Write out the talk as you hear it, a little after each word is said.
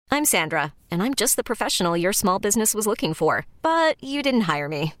I'm Sandra, and I'm just the professional your small business was looking for. But you didn't hire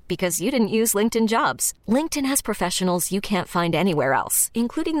me because you didn't use LinkedIn Jobs. LinkedIn has professionals you can't find anywhere else,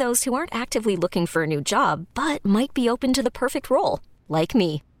 including those who aren't actively looking for a new job, but might be open to the perfect role, like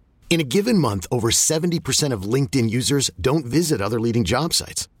me. In a given month, over 70% of LinkedIn users don't visit other leading job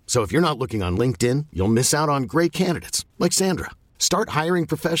sites. So if you're not looking on LinkedIn, you'll miss out on great candidates like Sandra. Start hiring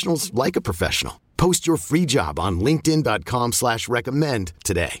professionals like a professional. Post your free job on linkedin.com/recommend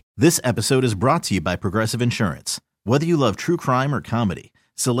today. This episode is brought to you by Progressive Insurance. Whether you love true crime or comedy,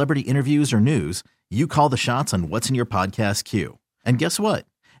 celebrity interviews or news, you call the shots on what's in your podcast queue. And guess what?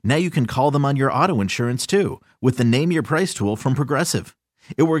 Now you can call them on your auto insurance too with the Name Your Price tool from Progressive.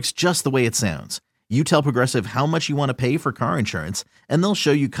 It works just the way it sounds. You tell Progressive how much you want to pay for car insurance, and they'll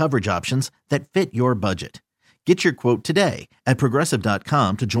show you coverage options that fit your budget. Get your quote today at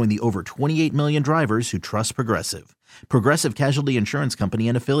Progressive.com to join the over 28 million drivers who trust Progressive. Progressive Casualty Insurance Company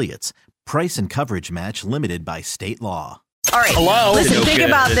and Affiliates. Price and coverage match limited by state law. All right. Hello? Listen, think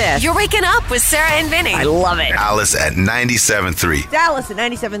about this. You're waking up with Sarah and Vinnie. I love it. Alice at 97.3. Dallas at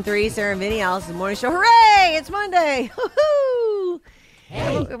 97.3, Sarah and Vinnie, Alice's morning show. Hooray! It's Monday. Woo-hoo!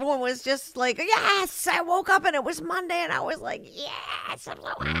 Hey. Everyone was just like, yes! I woke up and it was Monday, and I was like, yes! I'm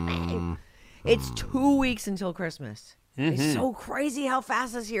so happy. It's 2 weeks until Christmas. It's so crazy how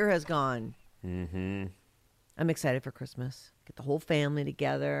fast this year has gone. I'm excited for Christmas. Get the whole family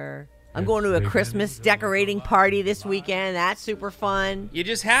together. I'm going to a Christmas decorating party this weekend. That's super fun. You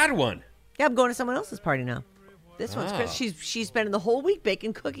just had one. Yeah, I'm going to someone else's party now. This one's Chris. She's spending the whole week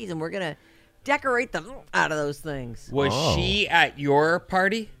baking cookies, and we're going to decorate them out of those things. Was she at your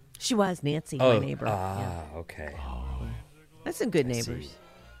party? She was, Nancy, my neighbor. Okay. That's some good neighbors.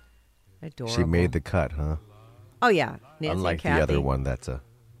 Adorable. She made the cut, huh? Oh, yeah. Nancy Unlike and the Kathy. other one that's a...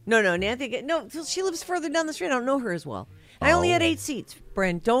 No, Nancy. No, she lives further down the street. I don't know her as well. I only had 8 seats.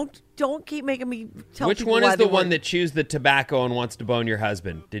 Bryn, don't keep making me tell Which people one why is the they one weren't. that chews the tobacco and wants to bone your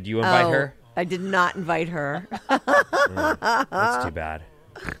husband? Did you invite her? I did not invite her. That's too bad.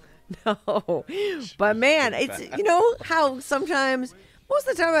 No. But, man, it's, you know how sometimes... Most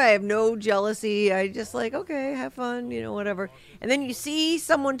of the time I have no jealousy. I just like, okay, have fun, whatever. And then you see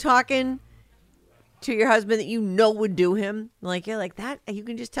someone talking to your husband that you know would do him. Like, you're like that. You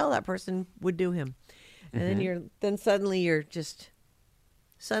can just tell that person would do him. And then suddenly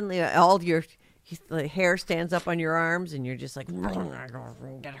all your hair stands up on your arms and you're just like,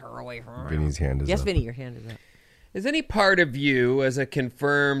 get her away from her. Vinny's hand is up. Yes, Vinny, your hand is up. Is any part of you, as a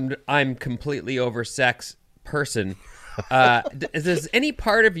confirmed I'm completely oversexed person, does any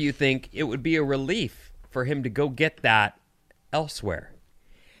part of you think it would be a relief for him to go get that elsewhere?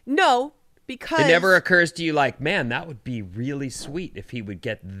 No, because... It never occurs to you like, man, that would be really sweet if he would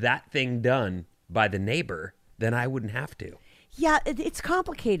get that thing done by the neighbor, then I wouldn't have to. Yeah, it's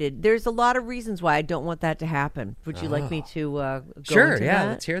complicated. There's a lot of reasons why I don't want that to happen. Would you like me to go Sure, into yeah, that?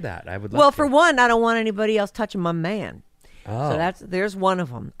 let's hear that. I would love Well, to. for one, I don't want anybody else touching my man. Oh. So there's one of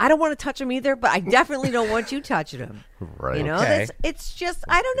them. I don't want to touch him either, but I definitely don't want you touching him. Right. Okay. It's just,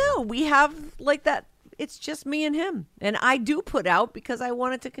 I don't know. We have like that. It's just me and him. And I do put out because I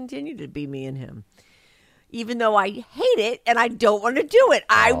want it to continue to be me and him. Even though I hate it and I don't want to do it.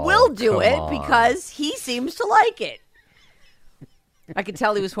 I will do it because he seems to like it. I could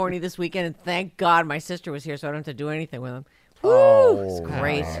tell he was horny this weekend, and thank God my sister was here so I don't have to do anything with him. Woo, it's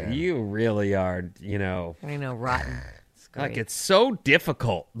great. You really are, I know, rotten. It's great. like it's so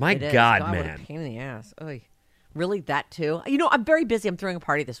difficult. My It is. God, what a man. pain in the ass. Oy. Really, that too? I'm very busy. I'm throwing a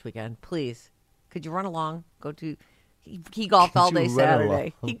party this weekend. Please, could you run along? Go to... He golfed all day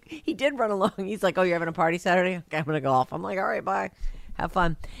Saturday. He did run along. He's like, oh, you're having a party Saturday? Okay, I'm going to golf. I'm like, all right, bye. Have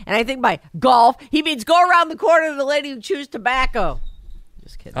fun. And I think by golf, he means go around the corner to the lady who chews tobacco.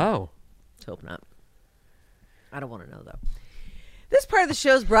 Just kidding. Oh. Let's hope not. I don't want to know, though. This part of the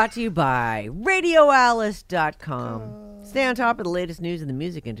show is brought to you by RadioAlice.com. Stay on top of the latest news in the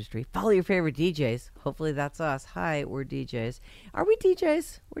music industry. Follow your favorite DJs. Hopefully that's us. Hi, we're DJs. Are we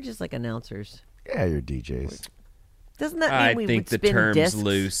DJs? We're just like announcers. Yeah, you're DJs. Doesn't that mean I we think would the spin term's discs?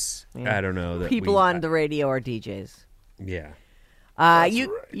 loose. Yeah. I don't know. That People on the radio are DJs. Yeah.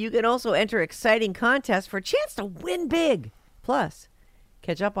 You can also enter exciting contests for a chance to win big. Plus,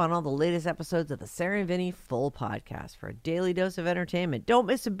 catch up on all the latest episodes of the Sarah and Vinnie Full Podcast for a daily dose of entertainment. Don't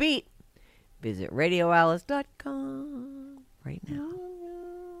miss a beat. Visit RadioAlice.com right now.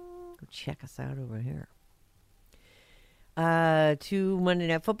 Go check us out over here. 2 Monday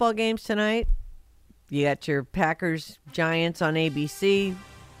Night Football games tonight. You got your Packers Giants on ABC,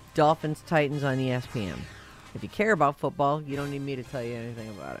 Dolphins Titans on ESPN. If you care about football, you don't need me to tell you anything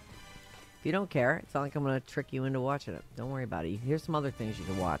about it. If you don't care, it's not like I'm going to trick you into watching it. Don't worry about it. Here's some other things you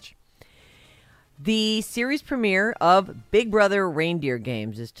can watch. The series premiere of Big Brother Reindeer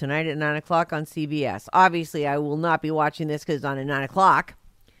Games is tonight at 9 o'clock on CBS. Obviously, I will not be watching this because it's on at 9 o'clock.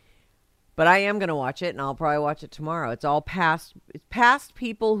 But I am going to watch it, and I'll probably watch it tomorrow. It's all past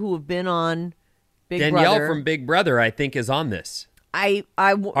people who have been on Big Brother. Danielle from Big Brother, I think, is on this.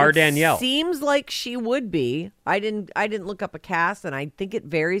 Our Danielle seems like she would be. I didn't look up a cast, and I think it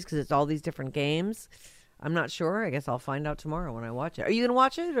varies because it's all these different games. I'm not sure. I guess I'll find out tomorrow when I watch it. Are you going to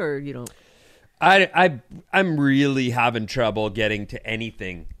watch it, or you don't? I'm really having trouble getting to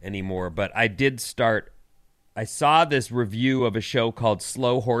anything anymore. But I did start. I saw this review of a show called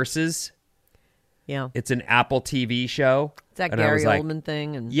Slow Horses. Yeah, it's an Apple TV show. It's that Gary Oldman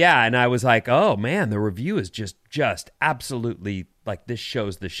thing, and yeah, and I was like, oh man, the review is just absolutely like this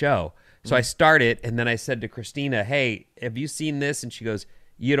show's the show. So I started, and then I said to Christina, hey, have you seen this? And she goes,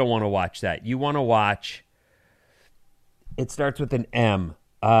 you don't want to watch that. You want to watch. It starts with an M.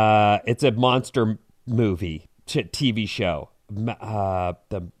 It's a monster movie TV show.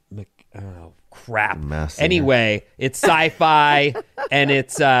 Crap. Massive. Anyway, it's sci-fi, and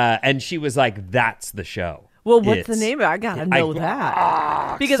it's and she was like, "That's the show." Well, what's the name of it? I gotta know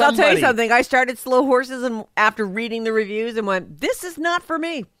that because I'll tell you something. I started Slow Horses, and after reading the reviews, and went, "This is not for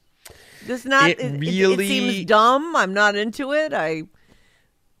me. This is not. It seems dumb. I'm not into it."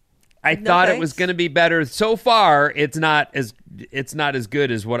 I thought it was going to be better. So far, it's not as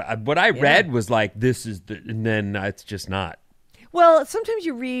good as what I read was like. This is and then it's just not. Well, sometimes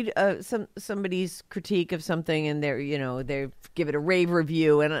you read somebody's critique of something, and they give it a rave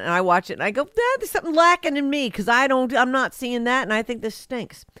review, and I watch it, and I go, there's something lacking in me because I'm not seeing that, and I think this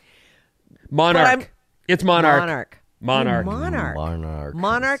stinks. Monarch. It's Monarch. Monarch.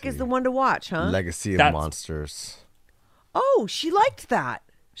 Monarch is the one to watch, huh? Legacy of Monsters. Oh, she liked that.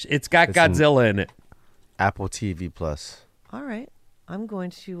 It's got Godzilla in it. Apple TV Plus. All right, I'm going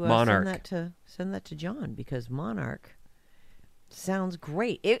to send that to John because Monarch sounds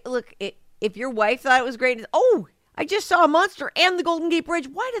great. If your wife thought it was great, I just saw a monster and the Golden Gate Bridge.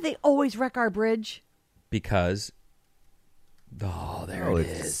 Why do they always wreck our bridge? Because, it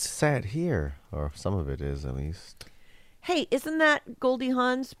is. It's sad here, or some of it is at least. Hey, isn't that Goldie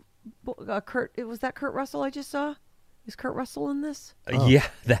Hawn's Kurt? Was that Kurt Russell I just saw? Is Kurt Russell in this? Yeah,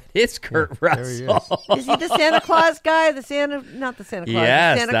 that is Kurt Russell. Is he the Santa Claus guy? Not the Santa Claus.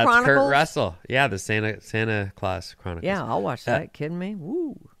 Yes, the Santa that's Chronicles? Kurt Russell. Yeah, the Santa Claus Chronicles. Yeah, I'll watch that. Kidding me?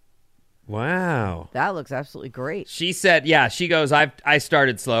 Woo. Wow. That looks absolutely great. She said, she goes, I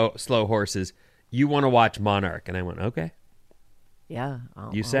started Slow Horses. You want to watch Monarch? And I went, okay. Yeah.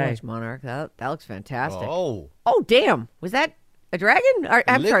 I'll watch Monarch. That looks fantastic. Oh, damn. Was that a dragon?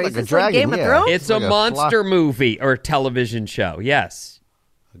 I'm sorry. Is like a this dragon, like Game of yeah. Thrones? It's a monster movie or television show. Yes.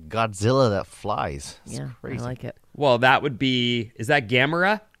 Godzilla that flies. It's crazy. I like it. Well, that would be, is that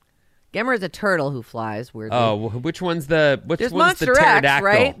Gamera? Gamera is a turtle who flies weirdly. Oh, which one's the There's Monster pterodactyl? X,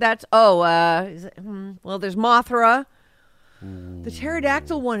 right? That's there's Mothra. Ooh. The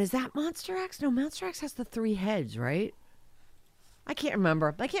pterodactyl one, is that Monster X? No, Monster X has the 3 heads, right? I can't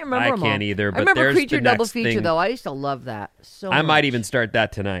remember. I can't either. But I remember there's Creature the Double next Feature thing. though. I used to love that so I much. might even start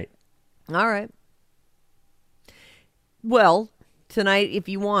that tonight. All right. Well, tonight, if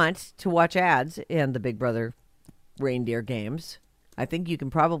you want to watch ads and the Big Brother Reindeer Games, I think you can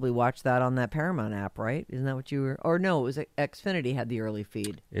probably watch that on that Paramount app, right? Isn't that what you were? Or no, it was Xfinity had the early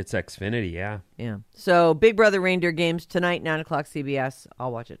feed. It's Xfinity, yeah. Yeah. So Big Brother Reindeer Games tonight, 9 o'clock CBS.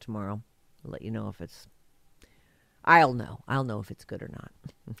 I'll watch it tomorrow. I'll let you know if it's... I'll know if it's good or not.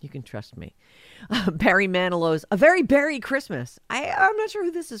 You can trust me. Barry Manilow's A Very Berry Christmas. I'm not sure who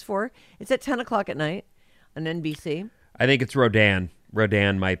this is for. It's at 10 o'clock at night on NBC. I think it's Rodan.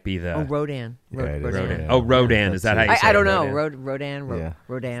 Rodan might be the... Oh, Rodan. Rodan. Oh, Rodan. Is that how you say it? I don't know. Rodan?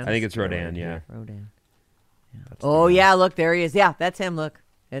 Rodan. I think it's Rodan, yeah. Rodan. Yeah. Yeah, look, there he is. Yeah, that's him, look.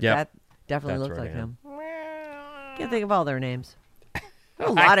 That definitely looks Rodan. like him. Can't think of all their names.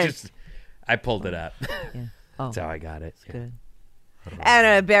 I pulled it up. Yeah. That's how I got it. It's good.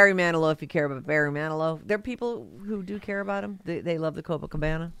 And Barry Manilow, if you care about Barry Manilow. There are people who do care about him. They love the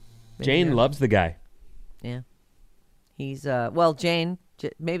Copacabana. Jane loves the guy. Yeah. He's, Jane,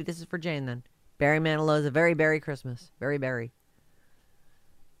 maybe this is for Jane then. Barry Manilow's A Very Berry Christmas. Very berry.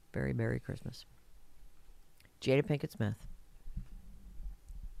 Very berry Christmas. Jada Pinkett Smith.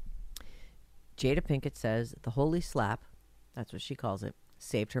 Jada Pinkett says the holy slap, that's what she calls it,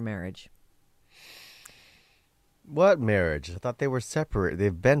 saved her marriage. What marriage? I thought they were separate.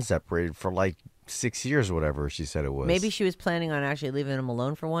 They've been separated for like 6 years or whatever she said it was. Maybe she was planning on actually leaving him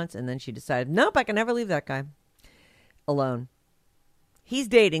alone for once, and then she decided, nope, I can never leave that guy alone. He's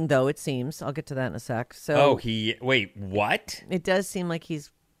dating, though, it seems. I'll get to that in a sec. So, wait, what? It does seem like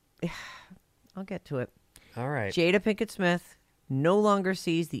he's... I'll get to it. All right. Jada Pinkett Smith no longer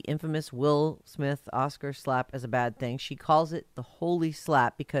sees the infamous Will Smith Oscar slap as a bad thing. She calls it the holy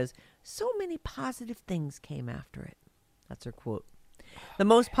slap because so many positive things came after it. That's her quote. The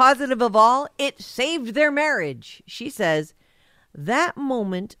most positive of all, it saved their marriage. She says, that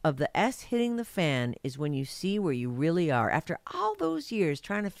moment of the S hitting the fan is when you see where you really are. After all those years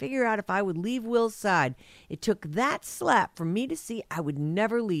trying to figure out if I would leave Will's side, it took that slap for me to see I would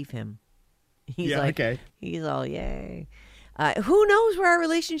never leave him. He's he's all, yay. Who knows where our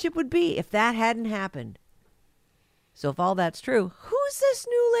relationship would be if that hadn't happened? So if all that's true, who's this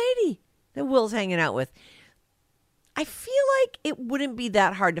new lady that Will's hanging out with? I feel like it wouldn't be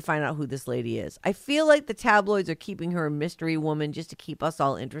that hard to find out who this lady is. I feel like the tabloids are keeping her a mystery woman just to keep us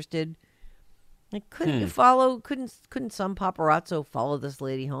all interested. Like, couldn't you follow? Couldn't some paparazzo follow this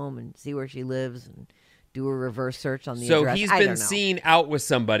lady home and see where she lives and do a reverse search on the address? So he's been seen out with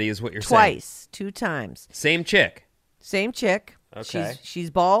somebody, is what you're saying? Twice, 2 times. Same chick. Same chick. Okay. She's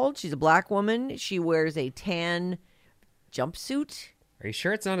bald. She's a black woman. She wears a tan jumpsuit. Are you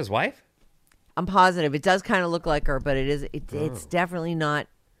sure it's not his wife? I'm positive. It does kind of look like her, but it's definitely not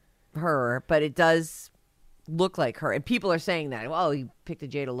her, but it does look like her. And people are saying that, well, he picked a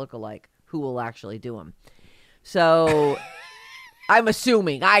Jada lookalike. Who will actually do him? So I'm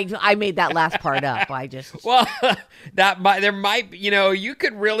assuming. I made that last part up. Well, there might, you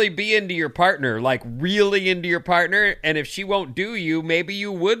could really be into your partner, like really into your partner, and if she won't do you, maybe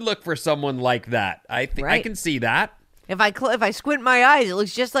you would look for someone like that. I think I can see that. If I squint my eyes, it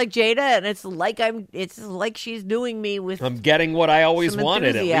looks just like Jada, and it's like she's doing me with. I'm getting what I always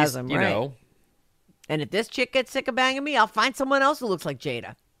wanted, at least, right. And if this chick gets sick of banging me, I'll find someone else who looks like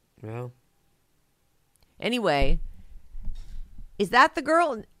Jada. Well. Anyway, is that the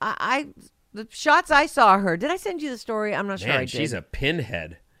girl? The shots I saw her. Did I send you the story? I'm not sure I did. She's a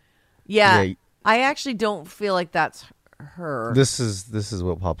pinhead. Yeah, I actually don't feel like that's her. This is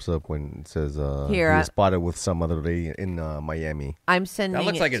what pops up when it says he was spotted with some other lady in Miami. I'm sending. That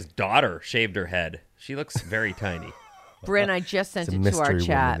looks like his daughter shaved her head. She looks very tiny. Bryn, I just sent it to our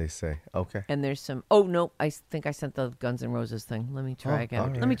chat. Woman, they say. Okay. And there's some. Oh no, I think I sent the Guns N' Roses thing. Let me try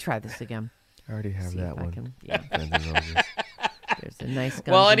again. Right. Let me try this again. I already have that one. Guns N' Roses. There's a nice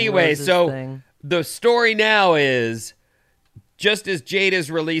Guns Well, N' anyway, Roses so thing. The story now is, just as Jada's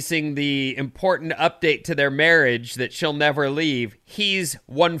releasing the important update to their marriage that she'll never leave, he's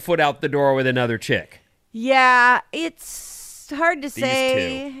 1 foot out the door with another chick. Yeah, it's hard to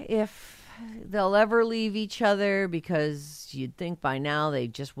say if they'll ever leave each other because you'd think by now they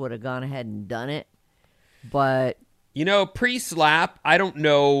just would have gone ahead and done it. But pre-slap, I don't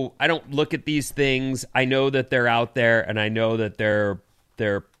know. I don't look at these things. I know that they're out there, and I know that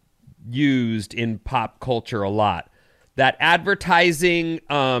they're used in pop culture a lot. That advertising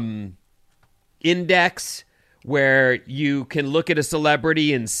index where you can look at a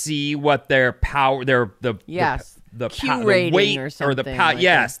celebrity and see what their power, the Q rating weight or something. Or the power.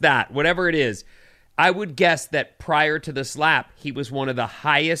 Yes, that whatever it is. I would guess that prior to the slap, he was one of the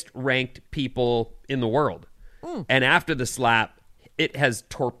highest ranked people in the world. And after the slap, it has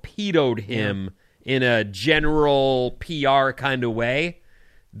torpedoed him in a general PR kind of way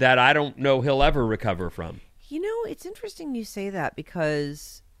that I don't know he'll ever recover from. It's interesting you say that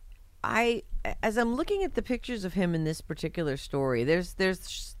because as I'm looking at the pictures of him in this particular story, there's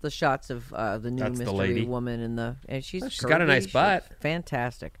the shots of the new mystery woman and she's got a nice butt.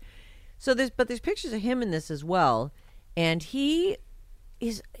 Fantastic. So there's pictures of him in this as well, and he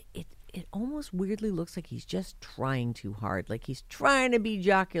is it almost weirdly looks like he's just trying too hard. Like he's trying to be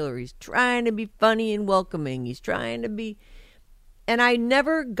jocular. He's trying to be funny and welcoming. He's trying to be... And I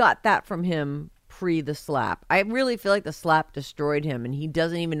never got that from him pre the slap. I really feel like the slap destroyed him, and he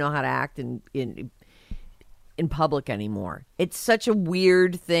doesn't even know how to act in public anymore. It's such a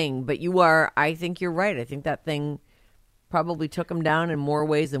weird thing, but I think you're right. I think that thing probably took him down in more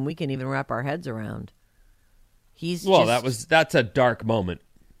ways than we can even wrap our heads around. That's a dark moment.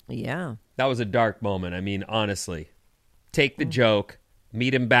 Yeah. That was a dark moment. I mean, honestly, take the joke,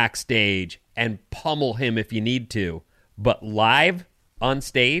 meet him backstage, and pummel him if you need to. But live on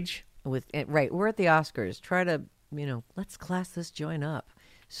stage? We're at the Oscars. Try to, let's class this joint up.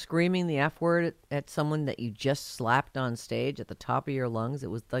 Screaming the F word at someone that you just slapped on stage at the top of your lungs.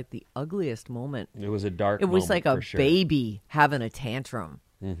 It was like the ugliest moment. It was a dark moment. It was like a baby having a tantrum.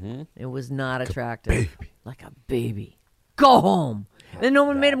 Mm-hmm. It was not attractive. Like a baby. Go home. And no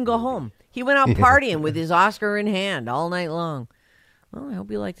one made him go home. He went out partying with his Oscar in hand all night long. Well, I hope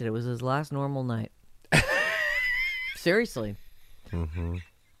he liked it. It was his last normal night. Seriously.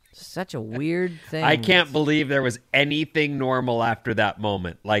 Such a weird thing. I can't believe there was anything normal after that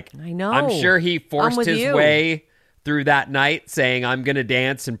moment. Like, I know. I'm sure he forced with his you. way through that night saying, I'm going to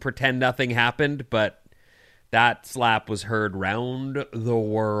dance and pretend nothing happened. But that slap was heard round the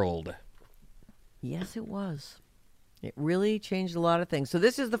world. Yes, it was. It really changed a lot of things. So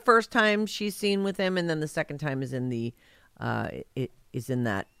this is the first time she's seen with him, and then the second time is in the, it is in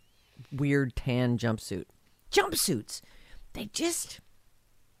that weird tan jumpsuit. Jumpsuits, they just.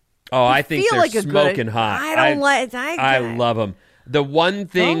 Oh, I think feel they're like a smoking good, hot. I don't like. I love them. The one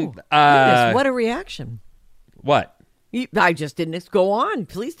thing. Goodness, what a reaction! What? I just didn't go on.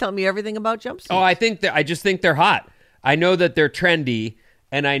 Please tell me everything about jumpsuits. Oh, I just think they're hot. I know that they're trendy,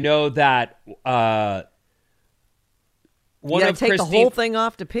 and I know that you gotta take the whole thing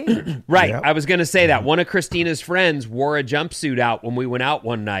off to pee. Right. Yep. I was going to say that. One of Christina's friends wore a jumpsuit out when we went out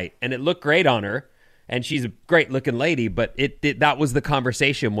one night, and it looked great on her. And she's a great-looking lady, but that was the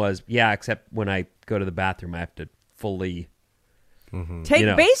conversation was, yeah, except when I go to the bathroom, I have to fully...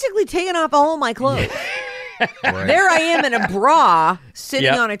 Basically taking off all my clothes. There I am in a bra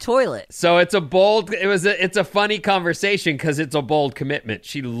sitting on a toilet. So it's a funny conversation because it's a bold commitment.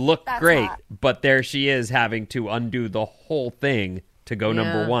 She looked great, but there she is having to undo the whole thing to go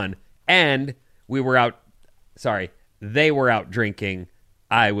number one. And they were out drinking.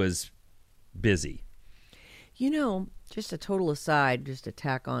 I was busy. You know, just a total aside, just to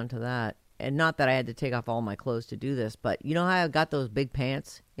tack on to that, and not that I had to take off all my clothes to do this, but you know how I got those big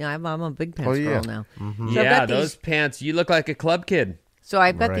pants? You know, I'm a big pants girl now. Mm-hmm. So Yeah, those pants, you look like a club kid. So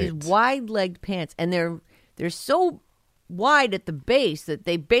I've got these wide-legged pants, and they're so wide at the base that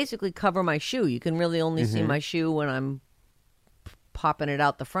they basically cover my shoe. You can really only see my shoe when I'm popping it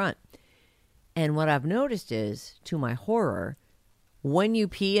out the front. And what I've noticed is, to my horror, when you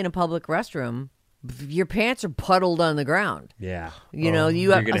pee in a public restroom, your pants are puddled on the ground. Yeah. You know,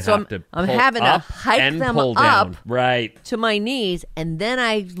 you're gonna have to I'm pull having to up hike and them pull up down. Right. to my knees, and then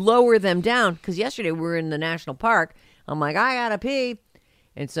I lower them down. Because yesterday we were in the national park. I'm like, I gotta pee.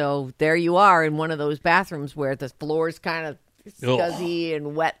 And so there you are in one of those bathrooms where the floor's kind of scuzzy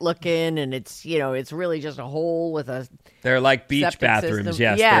and wet looking, and it's really just a hole with a. They're like beach septic bathrooms. system.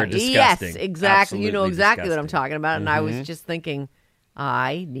 Yes, yeah, they're disgusting. Yes, exactly. You know Absolutely exactly what I'm disgusting. talking about. And I was just thinking,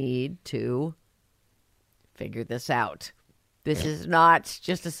 I need to figure this out. This is not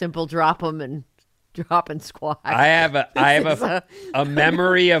just a simple drop and squat. I have a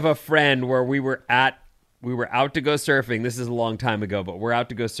memory of a friend where we were out to go surfing. This is a long time ago, but we're out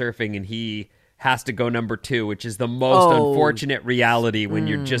to go surfing, and he has to go number 2, which is the most unfortunate reality when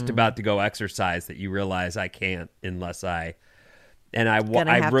you're just about to go exercise that you realize I can't unless I. And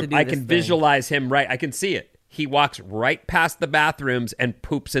I can visualize him right. I can see it. He walks right past the bathrooms and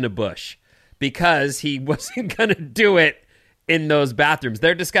poops in a bush because he wasn't going to do it in those bathrooms.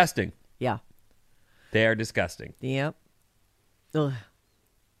 They're disgusting. Yeah. They are disgusting. Yep. Ugh.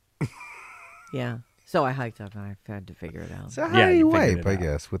 Yeah. So I hiked up and I had to figure it out. So how do you you figured wipe, it I out.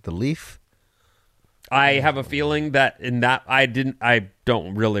 guess, with the leaf? I have a feeling that I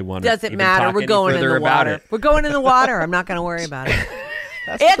don't really want to. Doesn't matter. We're going in the water. We're going in the water. I'm not going to worry about it.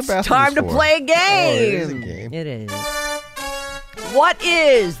 It's time to play a game. Oh, it is a game. It is. What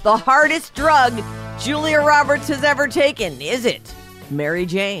is the hardest drug Julia Roberts has ever taken? Is it Mary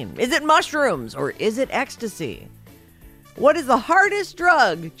Jane? Is it mushrooms? Or is it ecstasy? What is the hardest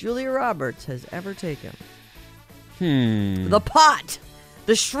drug Julia Roberts has ever taken? The pot,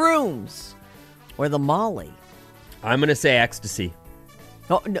 the shrooms, or the Molly? I'm going to say ecstasy.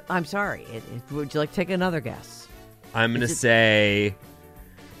 Oh, no, I'm sorry. Would you like to take another guess? I'm going to say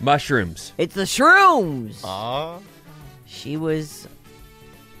mushrooms. It's the shrooms. Aw. She was...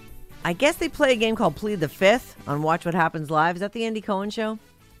 I guess they play a game called Plead the Fifth on Watch What Happens Live. Is that the Andy Cohen show?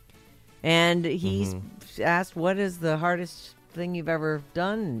 And he's asked, what is the hardest thing you've ever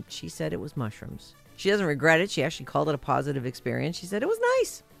done? And she said it was mushrooms. She doesn't regret it. She actually called it a positive experience. She said it was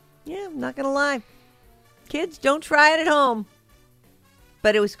nice. Yeah, I'm not going to lie. Kids, don't try it at home.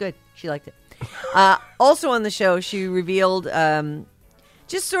 But it was good. She liked it. Also on the show, she revealed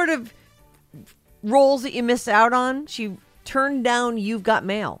just sort of roles that you miss out on. She turned down You've Got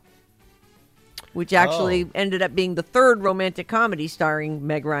Mail, which actually ended up being the third romantic comedy starring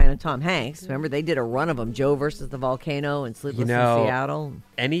Meg Ryan and Tom Hanks. Remember, they did a run of them, Joe versus the Volcano and Sleepless in Seattle.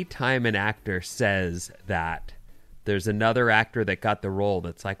 Anytime an actor says that, there's another actor that got the role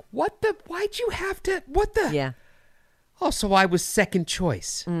that's like, why'd you have to, Yeah. Oh, so I was second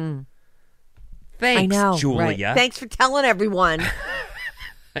choice. I Thanks, know, Julia. right. Thanks for telling everyone.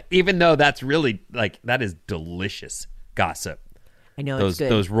 Even though that's really, that is delicious gossip. I know, it's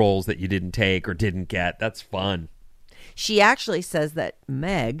good. Those roles that you didn't take or didn't get, that's fun. She actually says that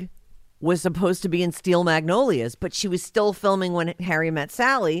Meg was supposed to be in Steel Magnolias, but she was still filming When Harry Met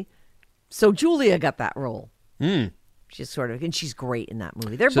Sally, so Julia got that role. She's sort of, and she's great in that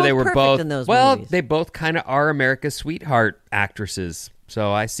movie. They're So both they were perfect both in those well, movies. they both kind of are America's sweetheart actresses.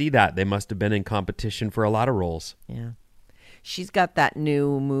 So I see that. They must have been in competition for a lot of roles. Yeah. She's got that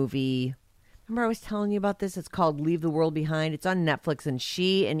new movie. Remember I was telling you about this? It's called Leave the World Behind. It's on Netflix, and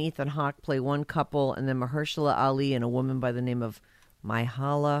she and Ethan Hawke play one couple, and then Mahershala Ali and a woman by the name of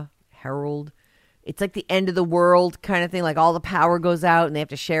Myha'la Herald. It's like the end of the world kind of thing. Like all the power goes out, and they have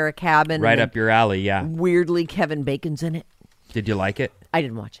to share a cabin. Right up your alley, yeah. Weirdly, Kevin Bacon's in it. Did you like it? I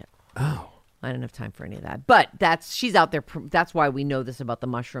didn't watch it. Oh. I didn't have time for any of that. But she's out there. That's why we know this about the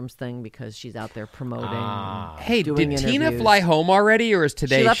mushrooms thing, because she's out there promoting. Hey, doing did Tina interviews. fly home already, or is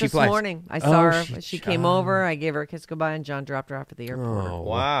today She left she this flies? morning. I saw her. she She came over. I gave her a kiss goodbye, and John dropped her off at the airport. Oh,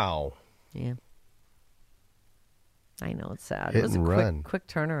 Wow. Yeah. I know, it's sad. Hit It was a and run. quick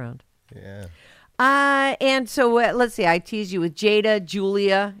turnaround. Yeah. And so let's see. I teased you with Jada,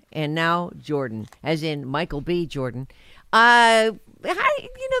 Julia, and now Jordan, as in Michael B. Jordan.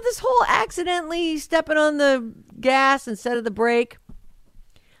 This whole accidentally stepping on the gas instead of the brake.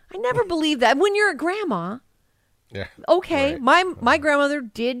 I never believed that. When you're a grandma, Yeah. okay. Right. My grandmother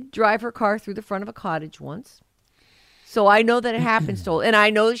did drive her car through the front of a cottage once, so I know that it happens. And I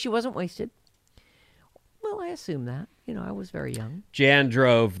know that she wasn't wasted. Well, I assume that. I was very young. Jan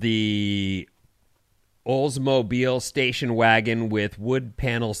drove the Oldsmobile station wagon with wood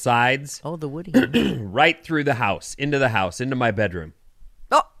panel sides Oh, the Woody. right through the house, into my bedroom.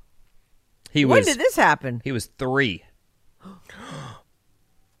 Oh, When when did this happen? He was 3.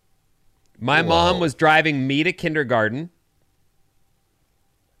 My mom was driving me to kindergarten.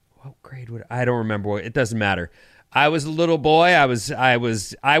 What grade I don't remember. It doesn't matter. I was a little boy. I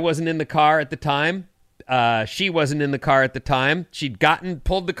wasn't in the car at the time. She wasn't in the car at the time. She'd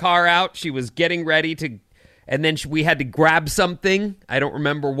pulled the car out. She was getting ready to, and then we had to grab something. I don't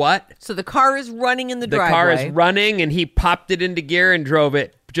remember what. So the car is running in the The driveway. car is running, and he popped it into gear and drove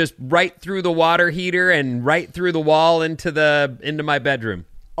it just right through the water heater and right through the wall into my bedroom.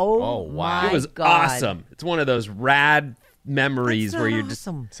 Oh, wow. my It was God. awesome. It's one of those rad memories That's where not you're just.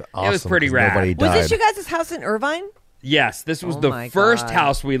 awesome. It's It was awesome pretty 'cause rad. Nobody Was died. this you guys' house in Irvine? Yes, this was Oh the my first God.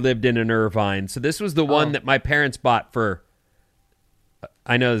 house we lived in Irvine. So this was the one that my parents bought for.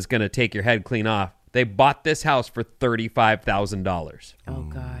 I know this is going to take your head clean off. They bought this house for $35,000. Oh,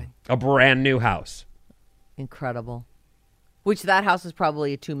 God. A brand new house. Incredible. Which that house is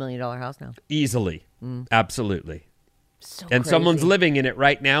probably a $2 million house now. Easily. Absolutely. So And crazy. someone's living in it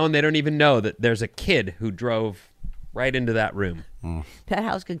right now, and they don't even know that there's a kid who drove right into that room. That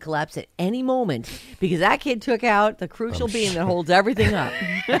house could collapse at any moment because that kid took out the crucial beam that holds everything up.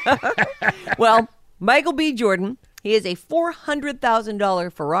 Well, Michael B. Jordan, he has a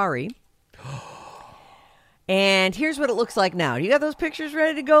 $400,000 Ferrari. And here's what it looks like now. You got those pictures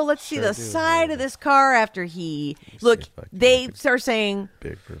ready to go? Let's see the side of this car after he... Look, they start saying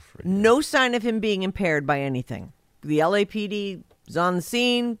no sign of him being impaired by anything. The LAPD is on the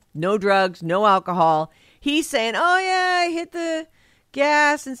scene, no drugs, no alcohol. He's saying, "Oh yeah, I hit the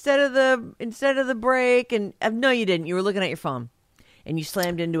gas instead of the brake." And no, you didn't. You were looking at your phone, and you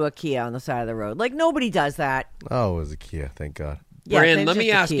slammed into a Kia on the side of the road. Like nobody does that. Oh, it was a Kia. Thank God. Yeah, Brian, it's let me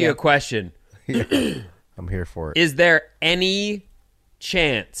just a ask you Kia. a question. I'm here for it. Is there any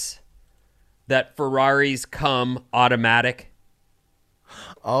chance that Ferraris come automatic?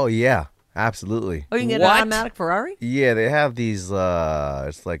 Oh, yeah. Absolutely. Oh, you can get What? an automatic Ferrari? Yeah, they have these,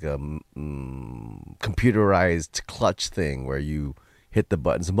 it's like a computerized clutch thing where you hit the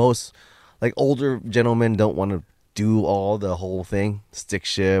buttons. Most, like, older gentlemen don't want to do all the whole thing. Stick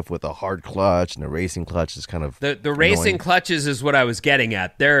shift with a hard clutch, and a racing clutch is kind of The racing annoying. clutches is what I was getting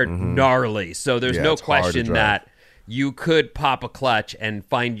at. They're gnarly. So there's Yeah, no it's hard to question drive. that you could pop a clutch and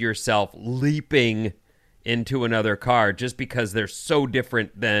find yourself leaping into another car just because they're so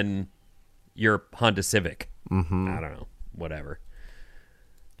different than your Honda Civic. I don't know. Whatever.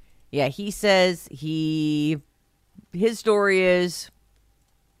 Yeah, he says his story is,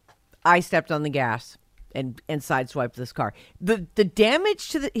 I stepped on the gas and sideswiped this car. The damage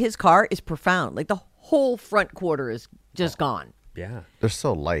to his car is profound. Like the whole front quarter is just gone. Yeah. They're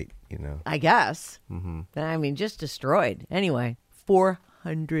so light, you know. I guess. I mean, just destroyed. Anyway,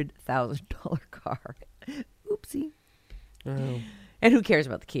 $400,000 car. Oopsie. And who cares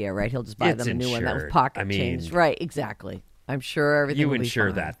about the Kia, right? He'll just buy It's them a new one that with insured. pocket I mean- change. Right, exactly. I'm sure everything You will be insure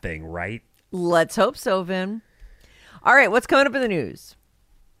fine. that thing, right? Let's hope so, Vin. All right, what's coming up in the news?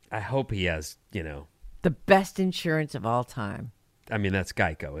 I hope he has, The best insurance of all time. I mean, that's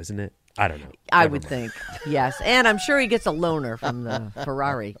Geico, isn't it? I don't know. I would think, yes. And I'm sure he gets a loaner from the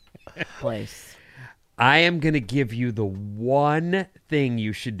Ferrari place. I am going to give you the one thing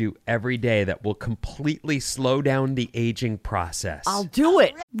you should do every day that will completely slow down the aging process. I'll do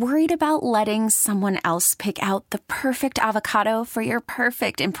it. Worried about letting someone else pick out the perfect avocado for your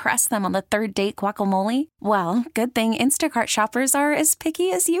perfect impress them on the third date guacamole? Well, good thing Instacart shoppers are as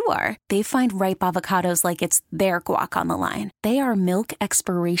picky as you are. They find ripe avocados like it's their guac on the line. They are milk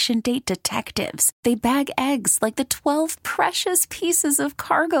expiration date detectives. They bag eggs like the 12 precious pieces of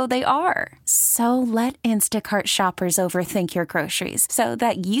cargo they are. So let Instacart shoppers overthink your groceries so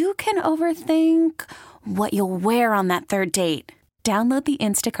that you can overthink what you'll wear on that third date. Download the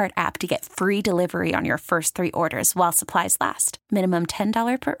Instacart app to get free delivery on your first 3 orders while supplies last. Minimum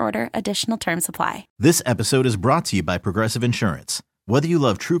 $10 per order. Additional terms apply. This episode is brought to you by Progressive Insurance. Whether you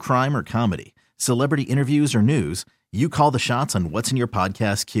love true crime or comedy, celebrity interviews or news, you call the shots on what's in your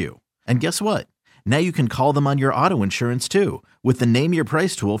podcast queue. And guess what? Now you can call them on your auto insurance too with the Name Your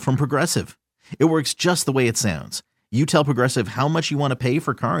Price tool from Progressive. It works just the way it sounds. You tell Progressive how much you want to pay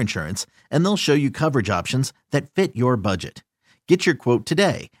for car insurance, and they'll show you coverage options that fit your budget. Get your quote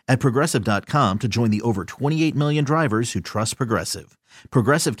today at Progressive.com to join the over 28 million drivers who trust Progressive.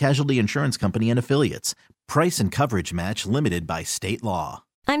 Progressive Casualty Insurance Company and Affiliates. Price and coverage match limited by state law.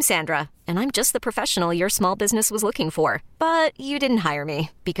 I'm Sandra, and I'm just the professional your small business was looking for. But you didn't hire me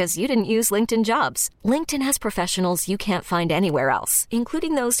because you didn't use LinkedIn Jobs. LinkedIn has professionals you can't find anywhere else,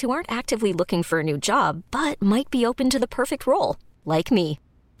 including those who aren't actively looking for a new job, but might be open to the perfect role, like me.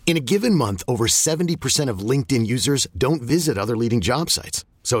 In a given month, over 70% of LinkedIn users don't visit other leading job sites.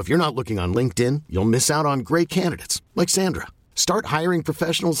 So if you're not looking on LinkedIn, you'll miss out on great candidates like Sandra. Start hiring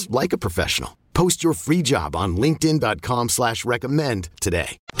professionals like a professional. Post your free job on linkedin.com/recommend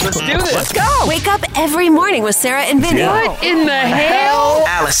today. Let's do this. Let's go. Wake up every morning with Sarah and Vinnie. What in the hell?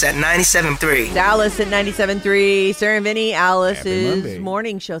 Alice at 97.3. Dallas at 97.3. Sarah and Vinnie, Alice's Monday.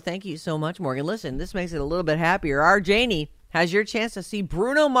 morning show. Thank you so much, Morgan. Listen, this makes it a little bit happier. Our Janie has your chance to see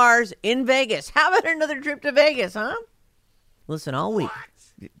Bruno Mars in Vegas. How about another trip to Vegas, huh? Listen, all week.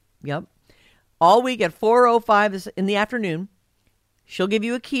 Yep. All week at 4:05 in the afternoon. She'll give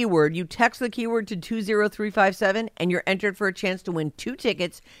you a keyword. You text the keyword to 20357, and you're entered for a chance to win 2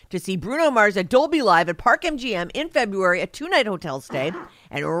 tickets to see Bruno Mars at Dolby Live at Park MGM in February, a 2-night hotel stay,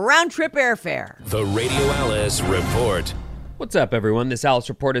 and round-trip airfare. The Radio Alice Report. What's up, everyone? This Alice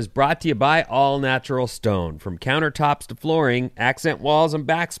Report is brought to you by All Natural Stone. From countertops to flooring, accent walls, and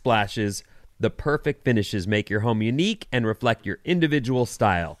backsplashes, the perfect finishes make your home unique and reflect your individual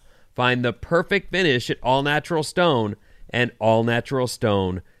style. Find the perfect finish at All Natural Stone and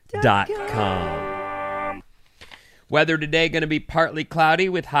allnaturalstone.com. Weather today going to be partly cloudy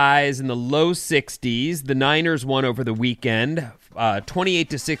with highs in the low 60s. The Niners won over the weekend,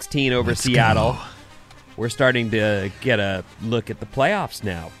 28-16 over Seattle. We're starting to get a look at the playoffs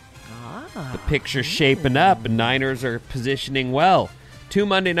now. The picture's shaping up, and Niners are positioning well. 2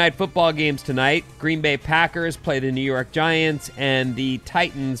 Monday Night Football games tonight. Green Bay Packers play the New York Giants, and the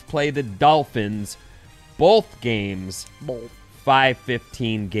Titans play the Dolphins. Both games,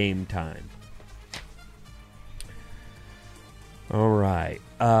 5:15 game time. All right.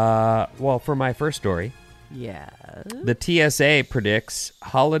 Well, for my first story, Yeah. the TSA predicts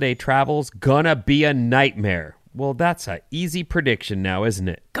holiday travel's gonna be a nightmare. Well, that's an easy prediction now, isn't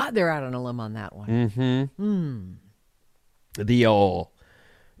it? God, they're out on a limb on that one. The old,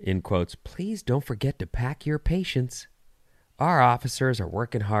 in quotes, please don't forget to pack your patience. Our officers are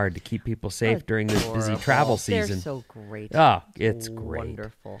working hard to keep people safe during this busy travel season. They're so great. Oh, it's great.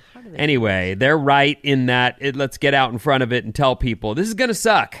 Wonderful. How do they Anyway, they're right in that let's get out in front of it and tell people this is going to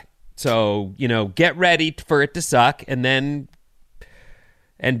suck. So, get ready for it to suck and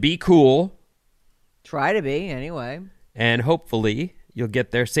be cool. try to be, anyway. And hopefully you'll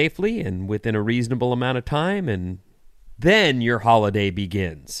get there safely and within a reasonable amount of time, and then your holiday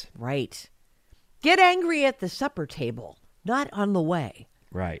begins. Right. Get angry at the supper table, not on the way.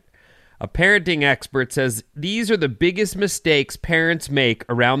 Right. A parenting expert says these are the biggest mistakes parents make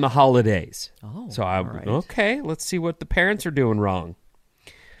around the holidays. Oh, so right. Okay, let's see what the parents are doing wrong.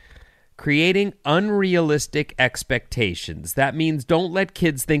 Creating unrealistic expectations. That means don't let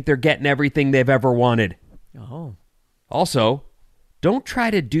kids think they're getting everything they've ever wanted. Oh. Also, don't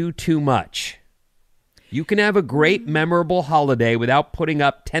try to do too much. You can have a great, memorable holiday without putting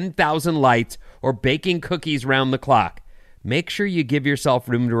up 10,000 lights or baking cookies round the clock. Make sure you give yourself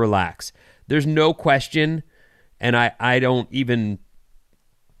room to relax. There's no question, and I don't even...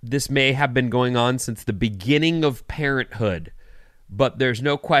 This may have been going on since the beginning of parenthood, but there's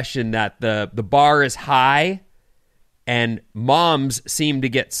no question that the bar is high And moms seem to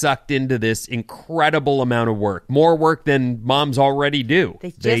get sucked into this incredible amount of work, more work than moms already do.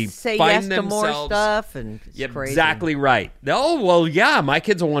 They say yes to more stuff, and it's crazy. Exactly right. Oh, well, yeah, my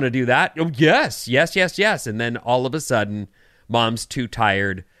kids will want to do that. Oh, yes. And then all of a sudden, mom's too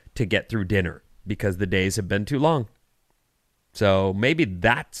tired to get through dinner because the days have been too long. So maybe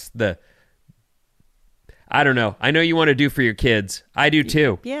that's I don't know. I know you want to do for your kids. I do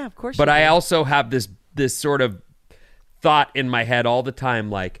too. Yeah, of course. But I also have this sort of thought in my head all the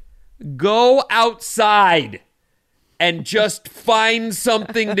time, like, go outside and just find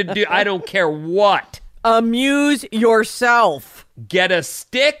something to do. I don't care what. Amuse yourself. Get a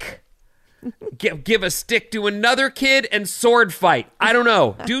stick. Give a stick to another kid and sword fight. I don't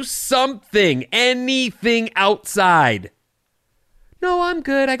know. Do something. Anything outside. No, I'm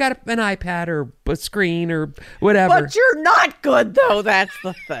good. I got an iPad or a screen or whatever. But you're not good, though. That's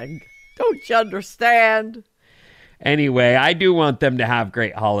the thing. Don't you understand? Anyway, I do want them to have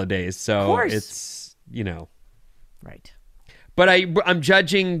great holidays, so it's, Right. But I'm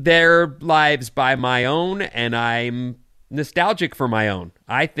judging their lives by my own, and I'm nostalgic for my own.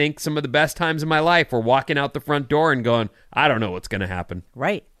 I think some of the best times of my life were walking out the front door and going, I don't know what's going to happen.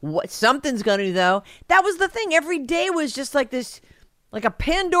 Right. Something's going to, though. That was the thing. Every day was just like this, like a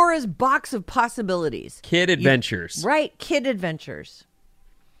Pandora's box of possibilities. Kid adventures. Right. Kid adventures.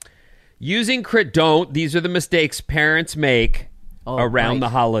 Using these are the mistakes parents make around the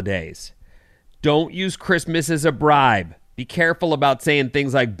holidays. Don't use Christmas as a bribe. Be careful about saying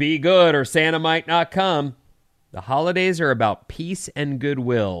things like, be good or Santa might not come. The holidays are about peace and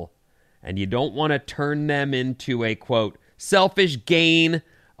goodwill, and you don't want to turn them into a, quote, selfish gain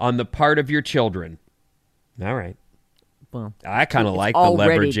on the part of your children. All right. Well, I kind of like the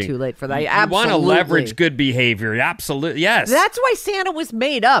already leveraging. Too late for that. You want to leverage good behavior. Absolutely. Yes. That's why Santa was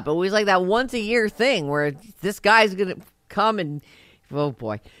made up. It was like that once a year thing where this guy's going to come and, oh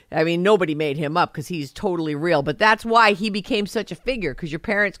boy. I mean, nobody made him up because he's totally real. But that's why he became such a figure, because your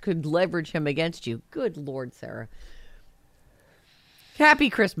parents could leverage him against you. Good Lord, Sarah. Happy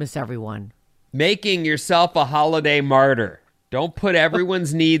Christmas, everyone. Making yourself a holiday martyr. Don't put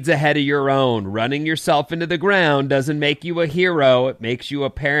everyone's needs ahead of your own. Running yourself into the ground doesn't make you a hero. It makes you a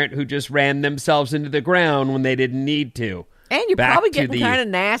parent who just ran themselves into the ground when they didn't need to. And you're probably getting kind of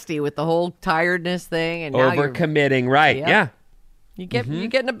nasty with the whole tiredness thing. And overcommitting, right. Yep. Yeah. You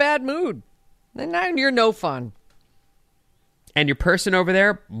get in a bad mood. And now you're no fun. And your person over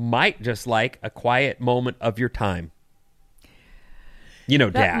there might just like a quiet moment of your time. Dad or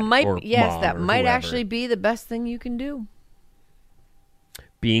mom that or might whoever. Actually be the best thing you can do.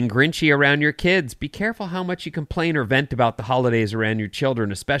 Being grinchy around your kids. Be careful how much you complain or vent about the holidays around your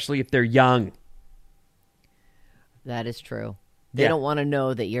children, especially if they're young. That is true. They don't want to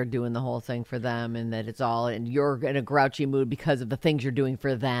know that you're doing the whole thing for them and that it's all, and you're in a grouchy mood because of the things you're doing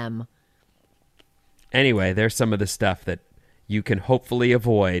for them. Anyway, there's some of the stuff that you can hopefully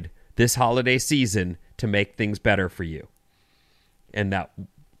avoid this holiday season to make things better for you. And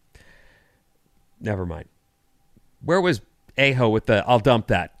never mind. Where was Aho with the, I'll dump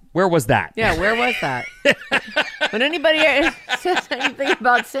that. Where was that? Yeah, where was that? When anybody says anything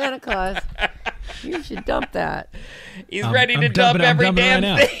about Santa Claus, you should dump that. He's ready to dump every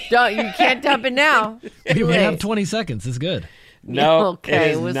damn thing. You can't dump it now. We have 20 seconds. It's good. No,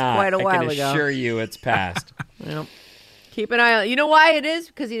 okay, it was not. quite a while ago. I can assure you it's past. Well, keep an eye on. You know why it is?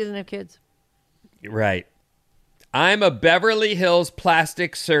 Because he doesn't have kids. Right. I'm a Beverly Hills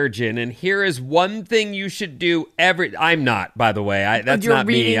plastic surgeon, and here is one thing you should do I'm not, by the way. That's not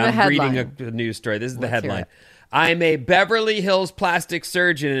me. I'm reading a news story. This is the headline. I'm a Beverly Hills plastic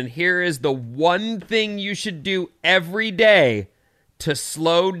surgeon, and here is the one thing you should do every day to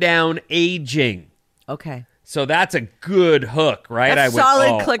slow down aging. Okay. So that's a good hook, right? That's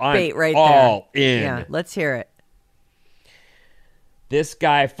solid clickbait right there. All in. Yeah, let's hear it. This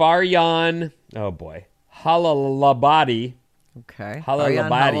guy, Faryan, oh boy, Halalabadi. Okay.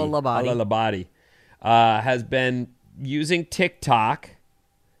 Halalabadi has been using TikTok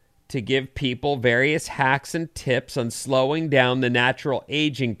to give people various hacks and tips on slowing down the natural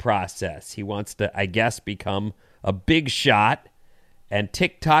aging process. He wants to, I guess, become a big shot, and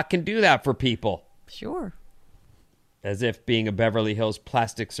TikTok can do that for people. Sure. As if being a Beverly Hills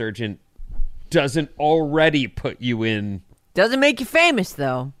plastic surgeon doesn't already put you in. Doesn't make you famous,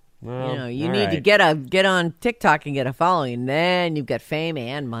 though. Well, you need to get on TikTok and get a following, and then you've got fame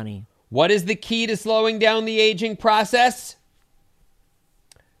and money. What is the key to slowing down the aging process?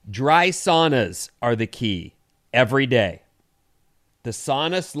 Dry saunas are the key every day. The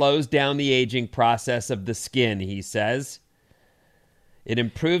sauna slows down the aging process of the skin, he says. It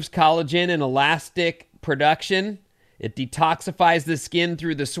improves collagen and elastic production. It detoxifies the skin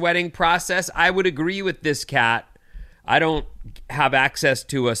through the sweating process. I would agree with this cat. I don't have access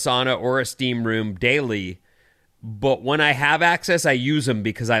to a sauna or a steam room daily, but when I have access, I use them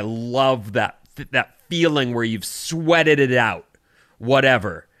because I love that feeling where you've sweated it out,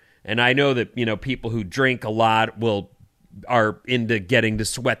 whatever. And I know that, people who drink a lot are into getting to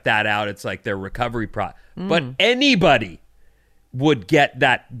sweat that out. It's like their recovery But anybody would get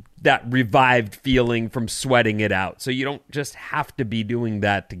that revived feeling from sweating it out. So you don't just have to be doing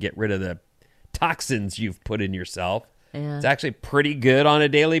that to get rid of the toxins you've put in yourself. Yeah. It's actually pretty good on a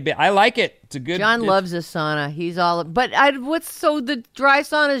daily basis. I like it. It's a good. John loves his sauna. He's all. But the dry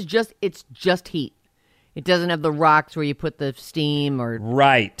sauna is just heat. It doesn't have the rocks where you put the steam or.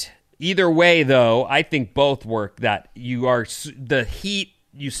 Right. Either way, though, I think both work. That you are the heat.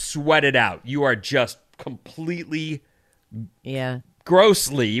 You sweat it out. You are just completely. Yeah.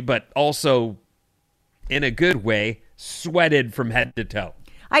 Grossly, but also in a good way, sweated from head to toe.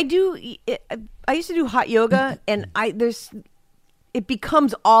 I used to do hot yoga, and it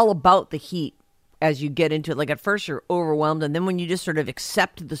becomes all about the heat as you get into it. Like at first you're overwhelmed, and then when you just sort of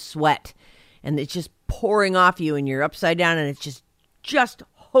accept the sweat, and it's just pouring off you, and you're upside down, and it's just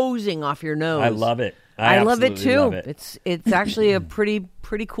hosing off your nose. I love it. I love it too. Love it. It's actually a pretty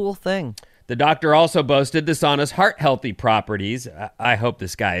cool thing. The doctor also boasted the sauna's heart-healthy properties. I hope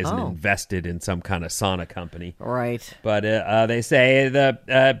this guy isn't invested in some kind of sauna company. Right. But they say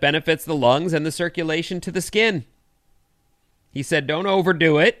the benefits the lungs and the circulation to the skin. He said, don't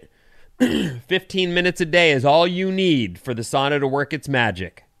overdo it. 15 minutes a day is all you need for the sauna to work its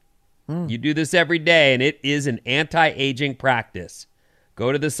magic. You do this every day, and it is an anti-aging practice.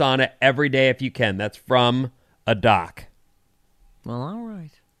 Go to the sauna every day if you can. That's from a doc. Well, all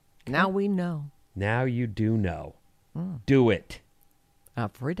right. Now we know. Now you do know. Do it.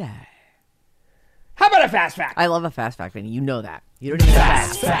 Every day. How about a fast fact? I love a fast fact, Vinnie. You know that. You don't need a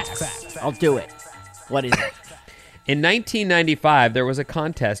fast fact. I'll do it. What is it? In 1995, there was a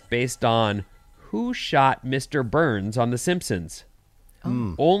contest based on who shot Mr. Burns on The Simpsons.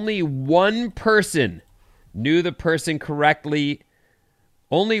 Only one person knew the person correctly.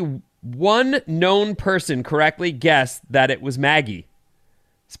 Only one known person correctly guessed that it was Maggie.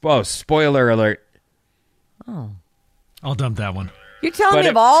 Spoiler alert. Oh. I'll dump that one. You're telling me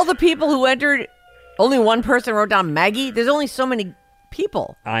of all the people who entered, only one person wrote down Maggie? There's only so many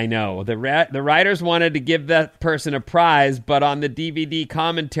people. I know. The writers wanted to give that person a prize, but on the DVD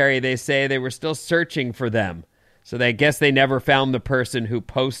commentary, they say they were still searching for them. So they guess they never found the person who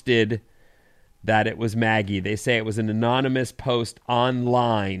posted that it was Maggie. They say it was an anonymous post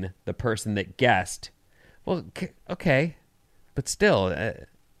online, the person that guessed. Well, okay. But still...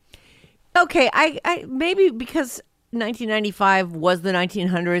 Okay, I maybe because 1995 was the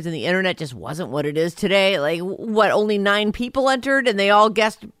 1900s and the internet just wasn't what it is today. Like, what, only 9 people entered and they all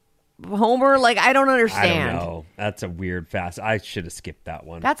guessed Homer? Like, I don't understand. I don't know. That's a weird fast. I should have skipped that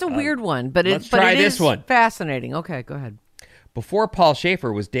one. That's a weird one, but let's try this is one. Fascinating. Okay, go ahead. Before Paul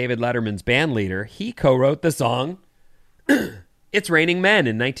Schaefer was David Letterman's band leader, he co-wrote the song It's Raining Men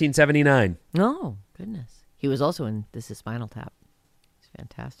in 1979. Oh, goodness. He was also in This Is Spinal Tap. He's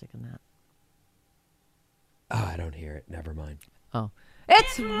fantastic in that. Oh, I don't hear it. Never mind. Oh.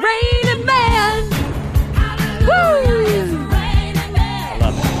 It's Raining Man! Woo! I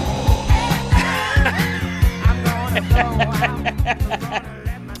love it.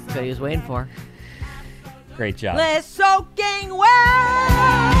 That's what he was waiting for. Great job. We're soaking wet.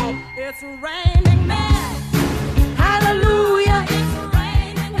 It's raining men. Hallelujah. It's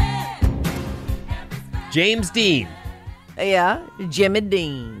raining men. James Dean. Yeah, Jimmy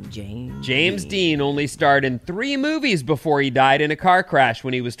Dean. James Dean only starred in 3 movies before he died in a car crash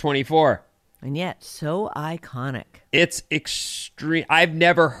when he was 24. And yet, so iconic. It's extreme. I've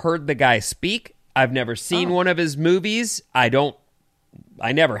never heard the guy speak. I've never seen one of his movies. I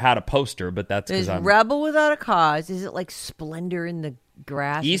never had a poster, but that's because I'm... Rebel Without a Cause. Is it like Splendor in the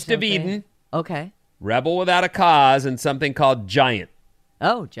Grass? East of Eden. Okay. Rebel Without a Cause and something called Giant.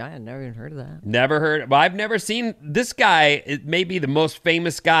 Oh, Giant. Never even heard of that. Never heard. Well, I've never seen this guy. It may be the most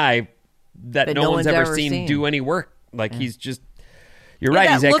famous guy that no one's ever seen do any work. Like he's just. You're right.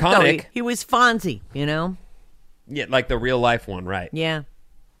 He's iconic. Though, he was Fonzie, you know. Yeah, like the real life one, right? Yeah.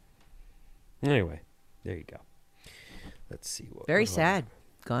 Anyway, there you go. Let's see. Very sad.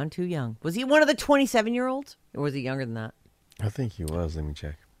 Gone too young. Was he one of the 27-year-olds, or was he younger than that? I think he was. Let me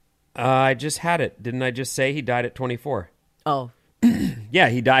check. I just had it. Didn't I just say he died at 24? Oh. Yeah,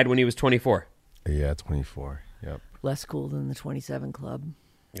 he died when he was 24. Yeah, 24. Yep. Less cool than the 27 Club.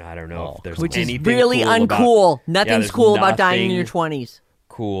 I don't know if there's which anything is really cool uncool. About, Nothing's cool about dying in your 20s.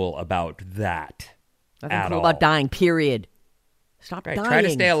 Cool about that. Nothing cool about dying, period. Stop dying. Try to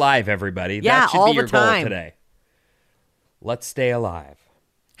stay alive, everybody. Yeah, that should all be your the time. goal today. Let's stay alive.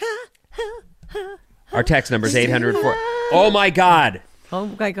 Our text number is 804. Oh, my God. Oh,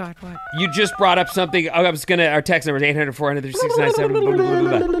 my God. What? You just brought up something. Our text number is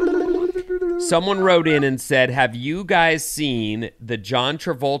 800-400-3697. Someone wrote in and said, have you guys seen the John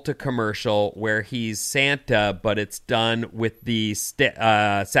Travolta commercial where he's Santa, but it's done with the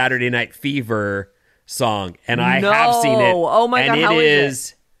Saturday Night Fever song? And I have seen it. Oh, my God. How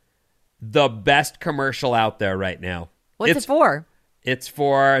is the best commercial out there right now. What's it for? It's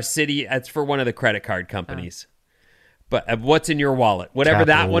for it's for one of the credit card companies. But what's in your wallet? Whatever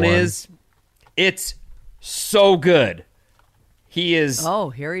that one is, it's so good. He is. Oh,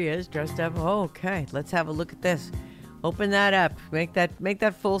 here he is dressed up. Oh, okay, let's have a look at this. Open that up. Make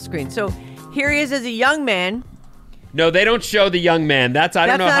that full screen. So here he is as a young man. No, they don't show the young man. I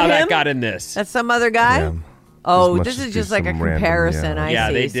don't know how that got in this. That's some other guy? Yeah. Oh, this is just like a comparison. Random, I see.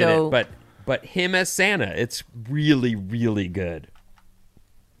 Yeah, they did it. But him as Santa, it's really, really good.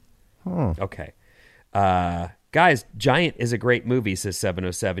 Okay. Guys, Giant is a great movie, says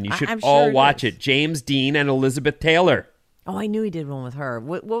 707. You should all watch it. James Dean and Elizabeth Taylor. Oh, I knew he did one with her.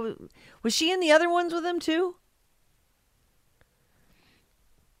 What was she in the other ones with him too?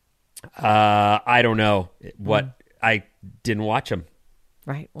 I don't know. I didn't watch them.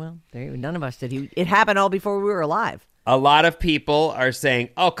 Right. Well, none of us did. It happened all before we were alive. A lot of people are saying,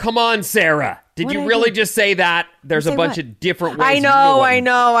 "Oh, come on, Sarah! Did you really just say that?" There's a bunch of different ways. I know. There's a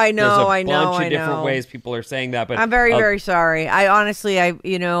bunch of different ways people are saying that. But I'm very, very sorry. I honestly,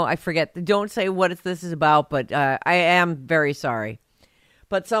 I forget. Don't say what this is about, but I am very sorry.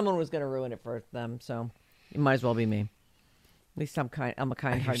 But someone was going to ruin it for them, so it might as well be me. At least I'm a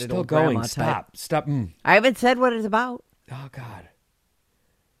kind-hearted old grandma type. Stop. I haven't said what it's about. Oh God.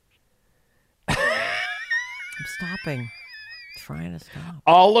 I'm stopping. Trying to stop.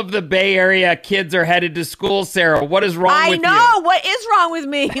 All of the Bay Area kids are headed to school, Sarah. What is wrong with you? I know. What is wrong with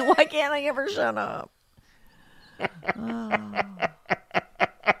me? Why can't I ever shut up?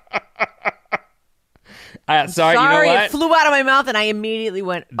 Sorry, you know what? It flew out of my mouth and I immediately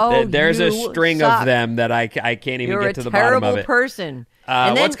went, oh, there's a string suck. of them that I can't even get to the bottom of it. You're a terrible person.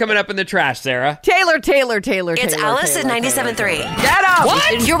 What's coming up in the trash, Sarah? Taylor. It's Alice at 97.3. Get up!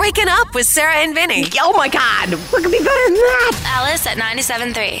 What? You're waking up with Sarah and Vinnie. Oh, my God. What could be better than that? Alice at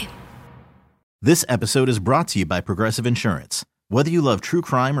 97.3. This episode is brought to you by Progressive Insurance. Whether you love true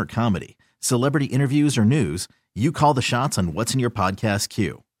crime or comedy, celebrity interviews or news, you call the shots on what's in your podcast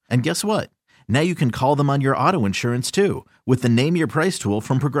queue. And guess what? Now you can call them on your auto insurance too with the Name Your Price tool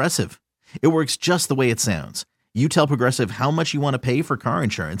from Progressive. It works just the way it sounds. You tell Progressive how much you want to pay for car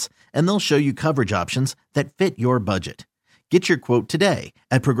insurance, and they'll show you coverage options that fit your budget. Get your quote today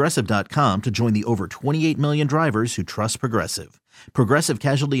at Progressive.com to join the over 28 million drivers who trust Progressive. Progressive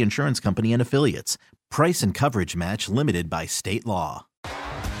Casualty Insurance Company and Affiliates. Price and coverage match limited by state law.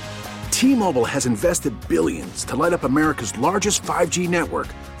 T-Mobile has invested billions to light up America's largest 5G network,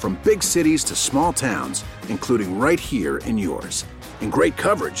 from big cities to small towns, including right here in yours. And great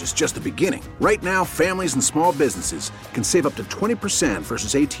coverage is just the beginning. Right now, families and small businesses can save up to 20%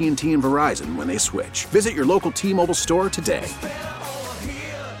 versus AT&T and Verizon when they switch. Visit your local T-Mobile store today.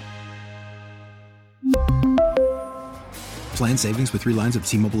 Plan savings with 3 lines of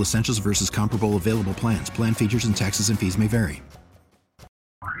T-Mobile Essentials versus comparable available plans. Plan features and taxes and fees may vary.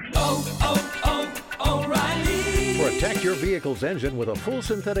 Protect your vehicle's engine with a full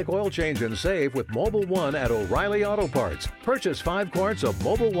synthetic oil change and save with Mobile One at O'Reilly Auto Parts. Purchase 5 quarts of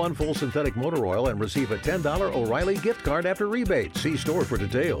Mobile One full synthetic motor oil and receive a $10 O'Reilly gift card after rebate. See store for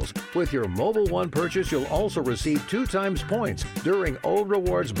details. With your Mobile One purchase, you'll also receive 2 times points during O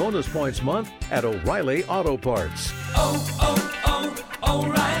Rewards Bonus Points Month at O'Reilly Auto Parts.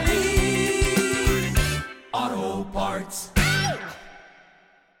 O'Reilly Auto Parts.